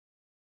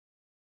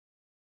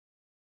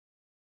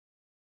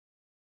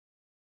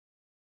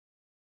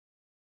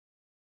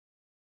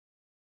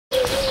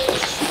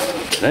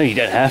No, you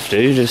don't have to.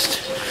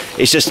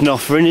 It's just an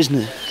offering, isn't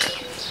it?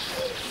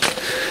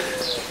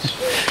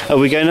 Are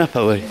we going up?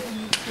 Are we?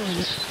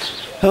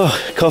 Oh,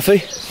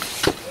 coffee.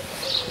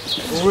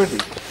 Already.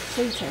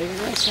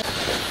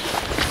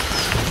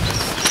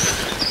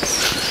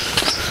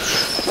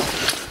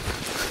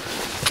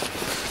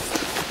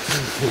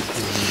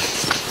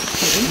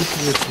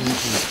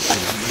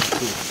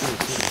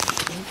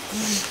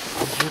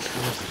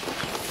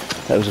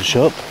 That was a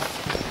shop.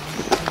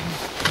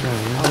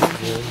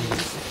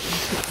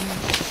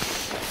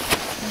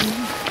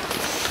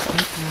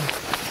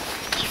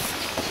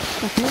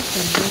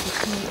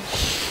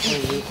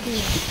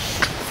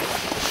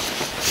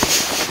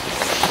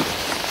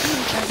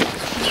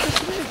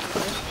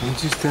 I'm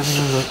just having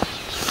a look.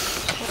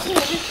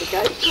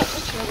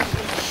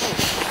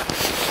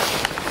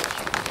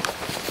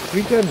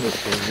 We done this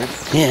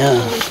one,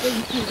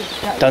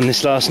 Yeah. Done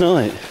this last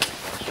night.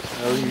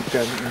 Oh, you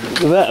done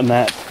it? Without a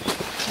map.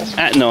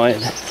 At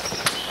night.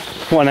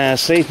 1 hour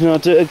sleep and I'll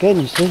do it again,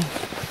 you see.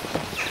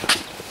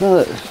 Oh,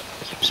 look.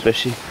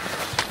 Especially.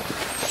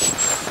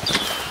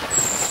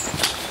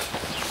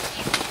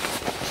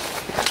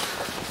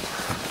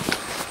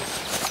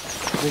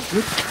 They're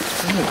good,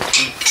 isn't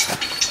it?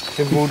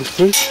 Then all the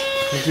fruit,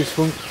 you just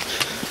want to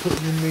put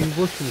them in the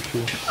washing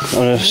machine.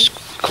 Oh,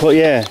 quite,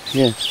 yeah.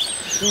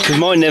 Because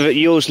mine never,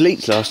 yours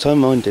leaked last time,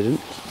 mine didn't.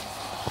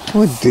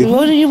 I didn't.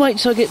 Why don't you wait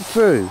till I get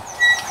through?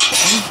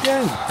 You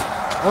don't.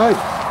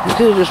 You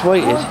could have just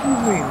waited. What do you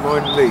mean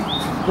mine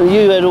leaked? Well,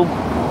 you had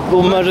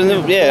all mud in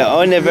them. Yeah,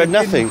 I never had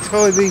nothing.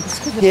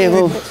 Yeah,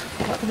 well. That's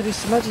going to be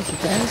smudgy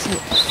today, isn't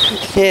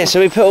it? Yeah, so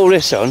we put all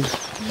this on.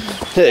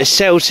 Look, it's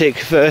Celtic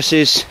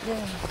versus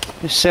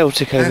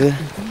Celtic over there.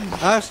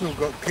 Arsenal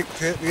got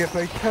kicked out the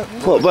FA Cup.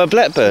 What, by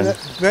Blackburn?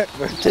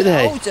 Blackburn. Did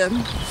they?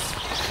 Oldham.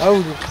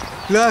 Oldham.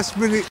 Last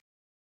minute